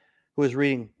CEO, who was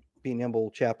reading Be Nimble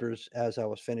chapters as I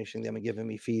was finishing them and giving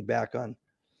me feedback on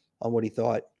what he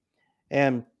thought.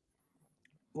 And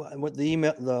what the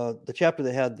email, the chapter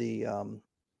that had the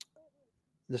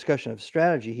discussion of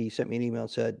strategy, he sent me an email and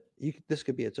said, "This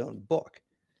could be its own book.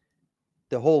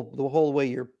 The whole way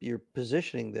you're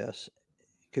positioning this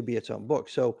could be its own book."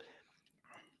 So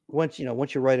once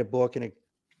you write a book and it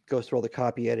goes through all the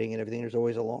copy editing and everything, there's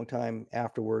always a long time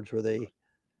afterwards where they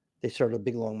start a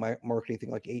big long marketing thing,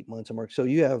 like 8 months of marketing. So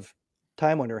you have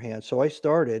time on your hands. So I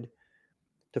started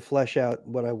to flesh out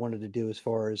what I wanted to do as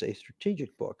far as a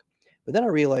strategic book. But then I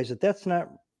realized that that's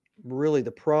not really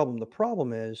the problem. The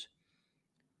problem is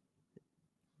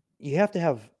you have to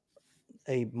have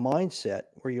a mindset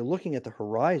where you're looking at the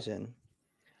horizon,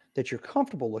 that you're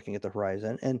comfortable looking at the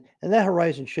horizon, and that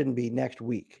horizon shouldn't be next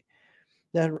week.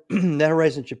 That that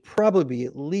horizon should probably be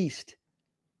at least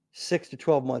 6 to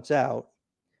 12 months out.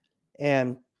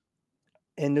 And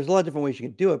there's a lot of different ways you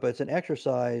can do it, but it's an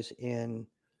exercise in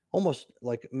almost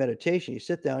like meditation. You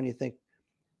sit down, you think,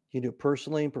 you do it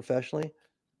personally and professionally.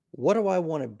 What do I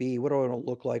want to be? What do I want to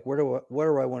look like? Where do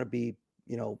I want to be,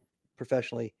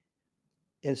 professionally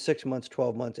in 6 months,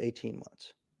 12 months, 18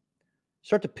 months?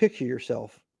 Start to picture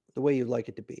yourself the way you'd like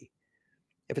it to be.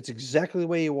 If it's exactly the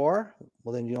way you are,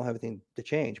 well, then you don't have anything to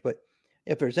change. But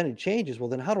if there's any changes, well,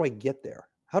 then how do I get there?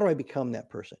 How do I become that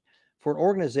person? For an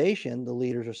organization, the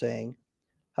leaders are saying,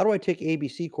 how do I take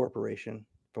ABC Corporation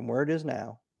from where it is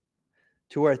now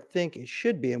to where I think it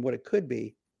should be and what it could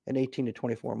be in 18 to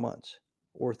 24 months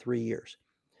or 3 years?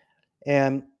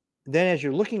 And then as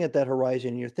you're looking at that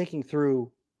horizon, you're thinking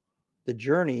through the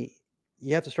journey,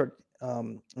 you have to start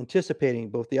anticipating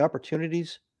both the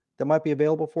opportunities that might be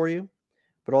available for you,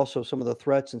 but also some of the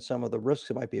threats and some of the risks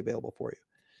that might be available for you.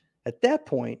 At that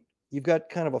point, you've got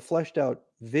kind of a fleshed out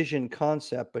vision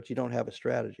concept, but you don't have a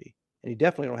strategy. And you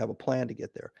definitely don't have a plan to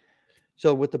get there.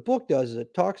 So, what the book does is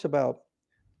it talks about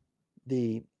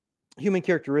the human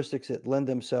characteristics that lend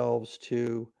themselves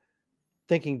to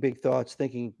thinking big thoughts,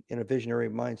 thinking in a visionary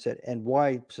mindset, and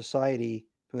why society,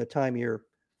 from the time you're,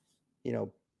 you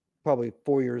know, probably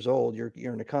 4 years old, you're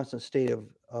in a constant state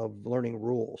of learning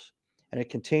rules. And it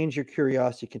contains your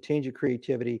curiosity, contains your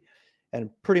creativity, and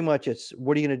pretty much it's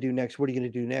what are you going to do next? What are you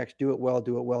going to do next? Do it well,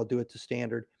 do it well, do it to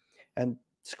standard. And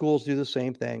schools do the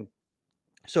same thing.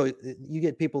 So you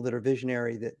get people that are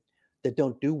visionary that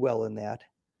don't do well in that,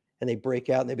 and they break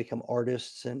out and they become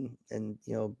artists and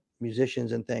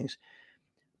musicians and things.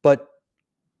 But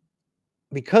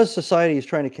because society is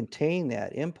trying to contain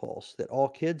that impulse that all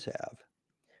kids have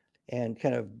and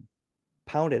kind of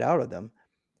pound it out of them,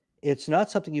 it's not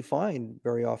something you find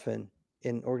very often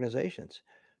in organizations.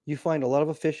 You find a lot of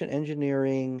efficient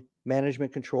engineering,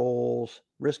 management controls,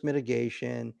 risk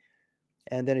mitigation.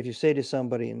 And then if you say to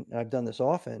somebody, and I've done this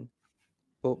often,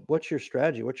 but what's your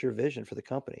strategy? What's your vision for the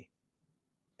company?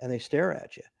 And they stare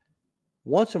at you.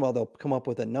 Once in a while, they'll come up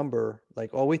with a number like,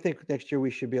 oh, we think next year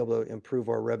we should be able to improve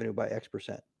our revenue by X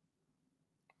percent.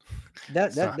 That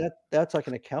It's that not. that that's like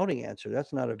an accounting answer.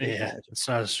 That's not a vision Yeah, answer. it's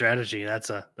not a strategy.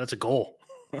 That's a goal.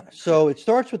 So it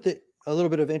starts with a little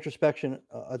bit of introspection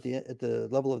at the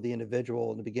level of the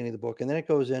individual in the beginning of the book, and then it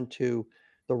goes into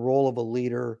the role of a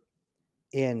leader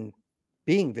in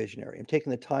being visionary and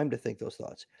taking the time to think those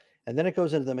thoughts, and then it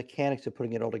goes into the mechanics of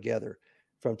putting it all together,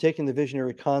 from taking the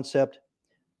visionary concept,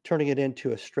 turning it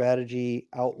into a strategy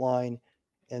outline,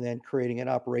 and then creating an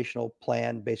operational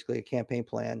plan, basically a campaign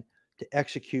plan to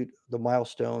execute the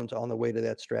milestones on the way to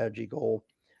that strategy goal,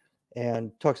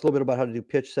 and talks a little bit about how to do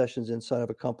pitch sessions inside of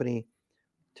a company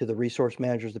to the resource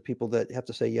managers, the people that have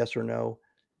to say yes or no,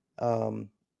 um,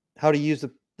 how to use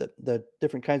the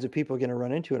different kinds of people you're going to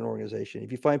run into in an organization.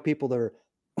 If you find people that are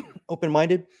open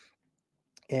minded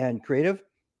and creative,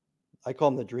 I call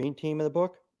them the dream team in the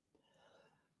book.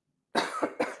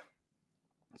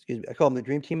 Excuse me, I call them the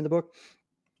dream team in the book.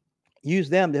 Use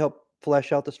them to help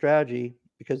flesh out the strategy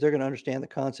because they're going to understand the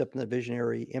concept and the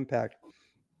visionary impact.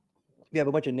 If you have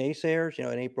a bunch of naysayers,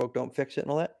 it ain't broke, don't fix it,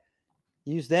 and all that.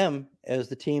 Use them as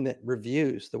the team that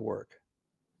reviews the work.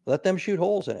 Let them shoot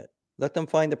holes in it. Let them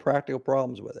find the practical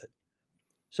problems with it.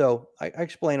 So I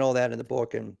explain all that in the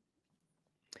book, and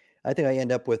I think I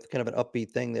end up with kind of an upbeat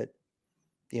thing that,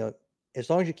 you know, as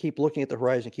long as you keep looking at the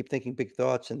horizon, keep thinking big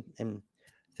thoughts, and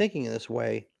thinking in this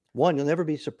way, one, you'll never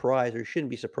be surprised, or you shouldn't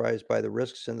be surprised by the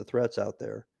risks and the threats out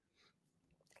there.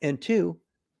 And two,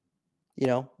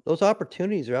 those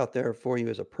opportunities are out there for you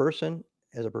as a person,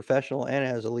 as a professional, and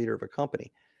as a leader of a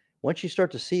company. Once you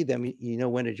start to see them, you know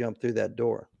when to jump through that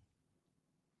door.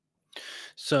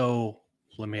 So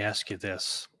let me ask you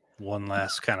this one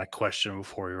last kind of question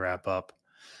before we wrap up.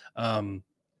 Um,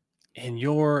 in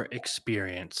your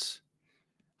experience,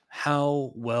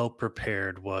 how well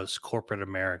prepared was corporate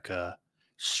America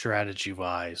strategy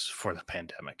wise for the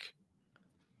pandemic?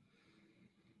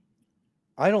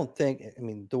 I don't think, I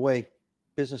mean, the way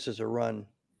businesses are run,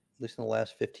 at least in the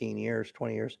last 15 years,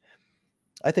 20 years,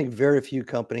 I think very few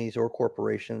companies or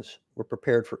corporations were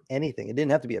prepared for anything. It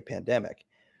didn't have to be a pandemic.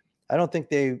 I don't think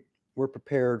they were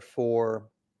prepared for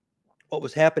what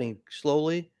was happening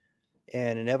slowly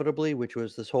and inevitably, which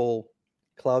was this whole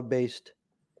cloud-based,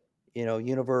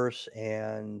 universe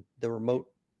and the remote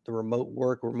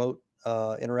work, remote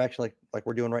interaction, like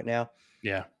we're doing right now.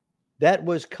 Yeah. That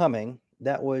was coming.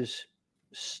 That was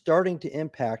starting to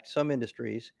impact some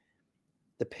industries.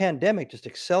 The pandemic just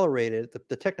accelerated it.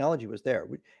 The technology was there.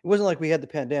 It wasn't like we had the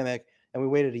pandemic and we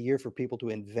waited a year for people to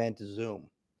invent Zoom,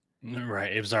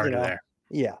 Right. It was you already know? there.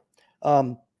 Yeah.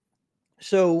 Um,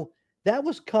 so that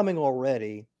was coming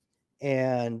already,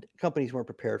 and companies weren't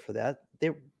prepared for that.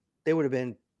 They would have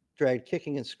been dragged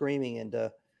kicking and screaming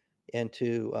into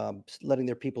letting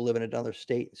their people live in another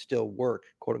state and still work,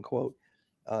 quote unquote,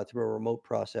 through a remote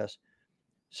process.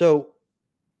 So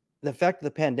the fact that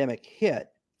the pandemic hit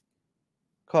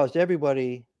caused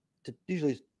everybody to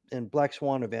usually in black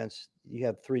swan events, you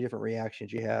have three different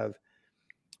reactions.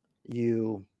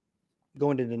 You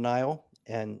go into denial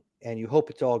and you hope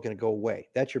it's all going to go away.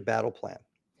 That's your battle plan.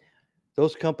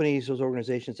 Those companies, those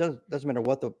organizations, doesn't matter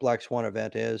what the black swan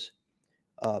event is,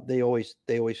 they always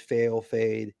fail,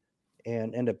 fade,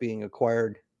 and end up being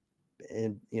acquired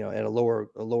and at a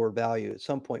lower value at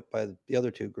some point by the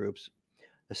other two groups.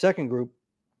 The second group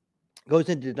goes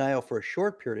into denial for a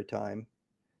short period of time,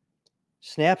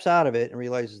 snaps out of it, and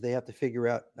realizes they have to figure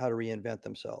out how to reinvent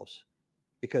themselves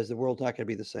because the world's not going to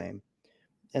be the same.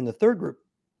 And the third group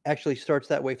actually starts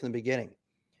that way from the beginning.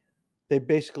 They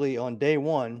basically, on day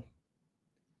one,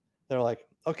 they're like,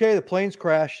 okay, the plane's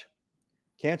crashed.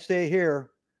 Can't stay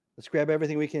here. Let's grab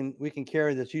everything we can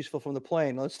carry that's useful from the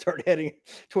plane. Let's start heading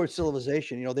towards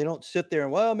civilization. They don't sit there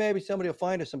and, well, maybe somebody will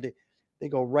find us someday. They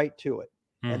go right to it.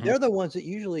 And Hmm. they're the ones that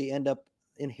usually end up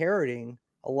inheriting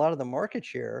a lot of the market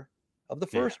share of the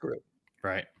Yeah. first group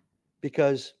Right.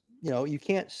 because you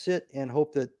can't sit and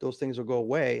hope that those things will go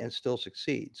away and still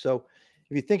succeed. So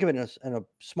if you think of it in a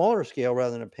smaller scale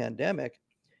rather than a pandemic,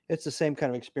 it's the same kind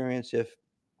of experience if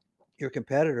your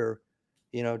competitor,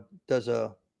 does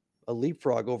a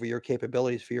leapfrog over your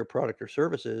capabilities for your product or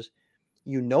services,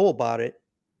 you know about it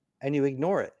and you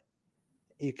ignore it.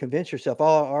 You convince yourself,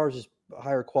 oh, ours is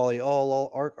higher quality. Oh,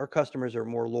 all our customers are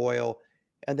more loyal.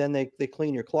 And then they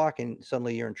clean your clock and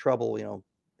suddenly you're in trouble,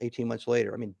 18 months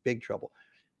later. I mean, big trouble.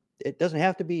 It doesn't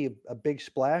have to be a big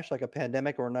splash like a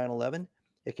pandemic or 9/11.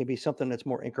 It can be something that's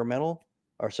more incremental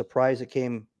or a surprise that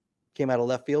came out of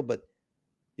left field. But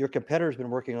your competitor's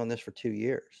been working on this for 2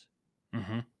 years.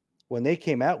 Hmm. When they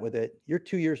came out with it, you're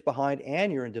 2 years behind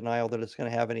and you're in denial that it's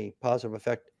gonna have any positive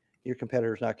effect. Your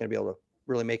competitor's not gonna be able to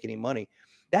really make any money.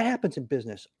 That happens in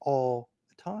business all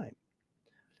the time.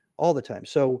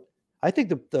 So, I think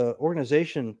the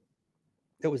organization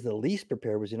that was the least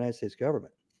prepared was the United States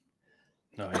government.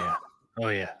 Oh yeah. Oh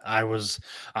yeah.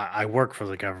 I work for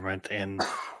the government, and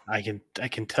I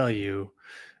can tell you,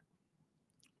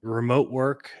 remote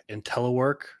work and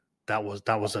telework, that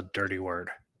was a dirty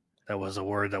word. That was a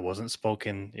word that wasn't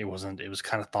spoken. It was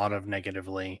kind of thought of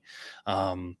negatively.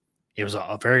 Um, it was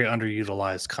a very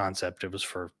underutilized concept. It was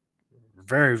for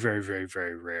very, very, very,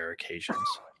 very rare occasions.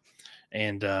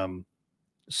 And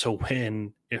so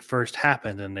when it first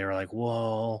happened and they were like,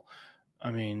 well,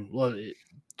 I mean, the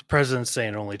president's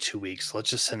saying only 2 weeks. Let's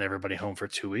just send everybody home for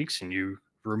 2 weeks, and you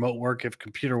remote work. If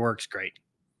computer works, great.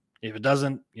 If it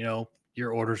doesn't,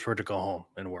 your orders were to go home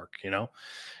and work.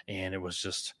 And it was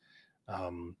just,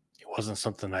 it wasn't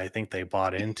something I think they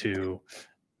bought into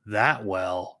that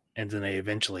well. And then they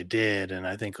eventually did. And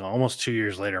I think almost 2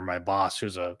 years later, my boss,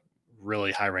 who's a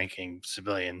really high ranking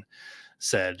civilian,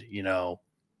 said,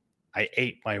 I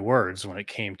ate my words when it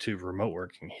came to remote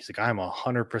working. He's like, I'm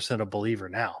 100% a believer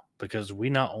now because we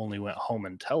not only went home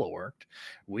and teleworked,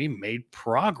 we made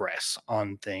progress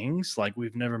on things like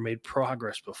we've never made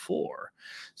progress before.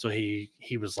 So he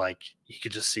was like, he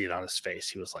could just see it on his face.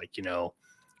 He was like,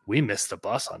 we missed the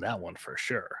bus on that one for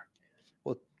sure.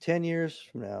 Well, 10 years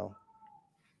from now,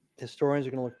 historians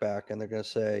are gonna look back and they're gonna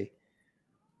say,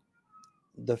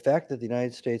 the fact that the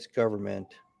United States government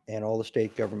and all the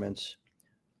state governments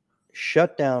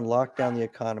shut down, locked down the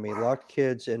economy, locked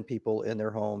kids and people in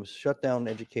their homes, shut down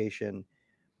education,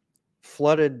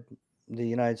 flooded the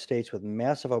United States with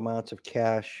massive amounts of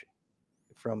cash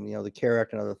from the CARE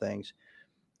Act and other things,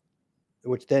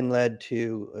 which then led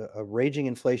to a raging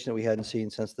inflation that we hadn't seen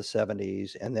since the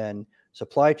 70s, and then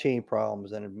supply chain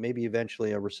problems, and maybe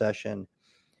eventually a recession.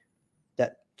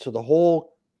 So the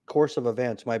whole course of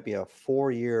events might be a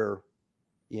 4-year,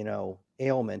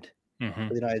 ailment Hmm. for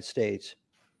the United States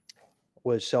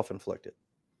was self-inflicted.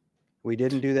 We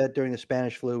didn't do that during the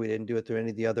Spanish flu. We didn't do it through any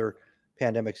of the other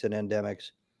pandemics and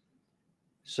endemics.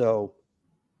 So,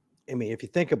 I mean, if you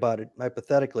think about it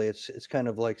hypothetically, it's kind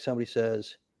of like somebody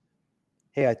says,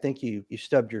 "Hey, I think you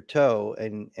stubbed your toe,"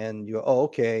 and you go, "Oh,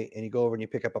 okay," and you go over and you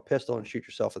pick up a pistol and shoot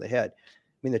yourself in the head.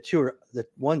 I mean, the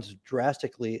one's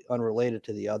drastically unrelated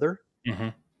to the other, Hmm.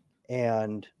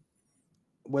 and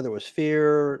whether it was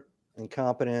fear,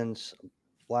 incompetence,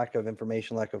 lack of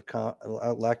information, lack of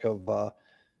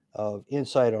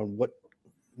insight on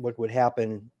what would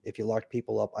happen if you locked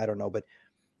people up, I don't know, but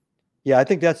yeah, I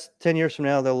think that's 10 years from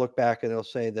now, they'll look back and they'll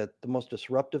say that the most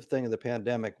disruptive thing of the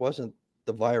pandemic wasn't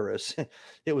the virus.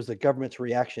 It was the government's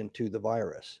reaction to the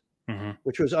virus, Hmm.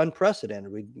 which was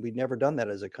unprecedented. We'd never done that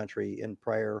as a country in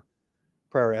prior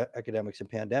academics and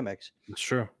pandemics. It's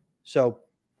true. So,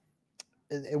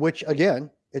 which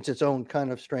again, it's its own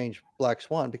kind of strange black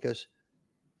swan because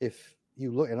if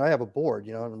you look, and I have a board,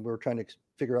 and we were trying to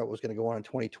figure out what was going to go on in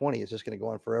 2020. Is this going to go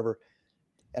on forever?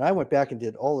 And I went back and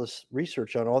did all this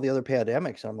research on all the other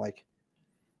pandemics. And I'm like,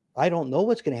 I don't know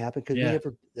what's going to happen because Yeah.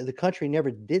 the country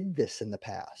never did this in the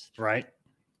past. Right.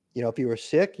 If you were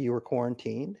sick, you were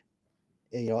quarantined.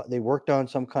 And, they worked on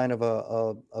some kind of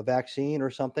a vaccine or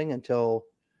something until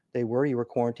you were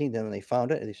quarantined. Then they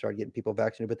found it and they started getting people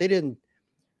vaccinated. But they didn't,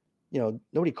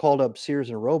 nobody called up Sears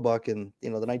and Roebuck in, the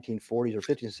 1940s or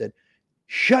 50s and said,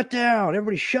 shut down,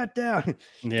 everybody shut down,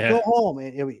 Yeah. go home.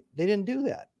 And they didn't do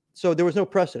that. So there was no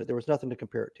precedent. There was nothing to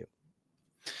compare it to.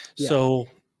 Yeah. So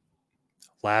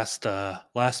last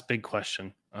big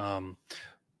question.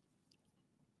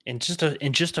 In just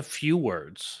a few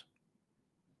words,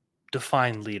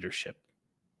 define leadership.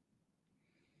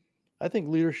 I think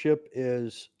leadership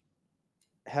is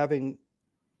having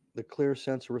the clear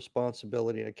sense of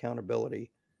responsibility and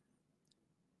accountability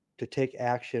to take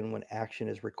action when action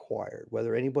is required,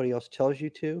 whether anybody else tells you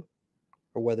to,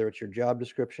 or whether it's your job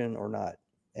description or not.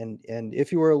 And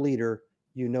if you are a leader,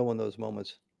 when those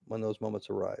moments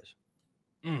arise.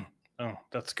 Mm. Oh,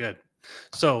 that's good.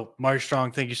 So, Marty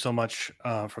Strong, thank you so much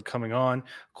for coming on.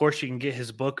 Of course, you can get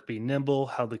his book, Be Nimble: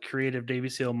 How the Creative Navy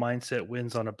SEAL Mindset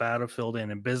Wins on a Battlefield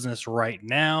and in Business right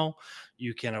now.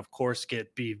 You can, of course,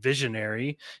 get Be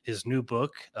Visionary, his new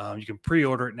book. You can pre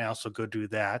order it now, so go do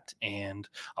that. And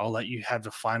I'll let you have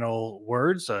the final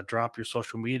words. Drop your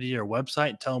social media or website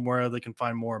and tell them where they can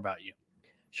find more about you.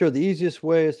 Sure, the easiest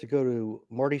way is to go to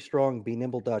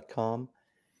martystrongbenimble.com.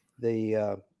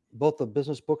 Both the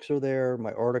business books are there,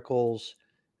 my articles,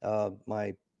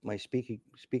 my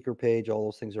speaker page, all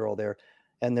those things are all there.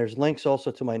 And there's links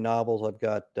also to my novels. I've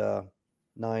got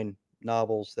 9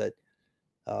 novels that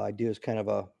I do as kind of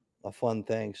a fun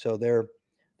thing. So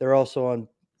they're also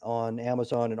on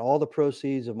Amazon, and all the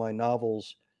proceeds of my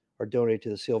novels are donated to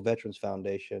the SEAL Veterans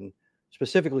Foundation,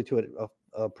 specifically to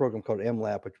a program called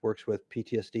MLAP, which works with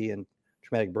PTSD and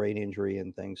traumatic brain injury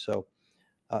and things. So,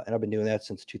 and I've been doing that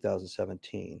since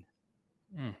 2017.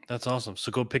 That's awesome.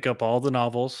 So go pick up all the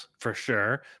novels for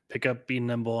sure. Pick up Be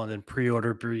Nimble and then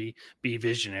pre-order Be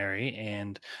Visionary,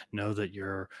 and know that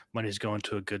your money's going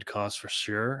to a good cause for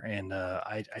sure. And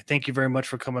I thank you very much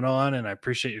for coming on, and I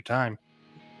appreciate your time.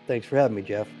 Thanks for having me,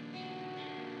 Jeff.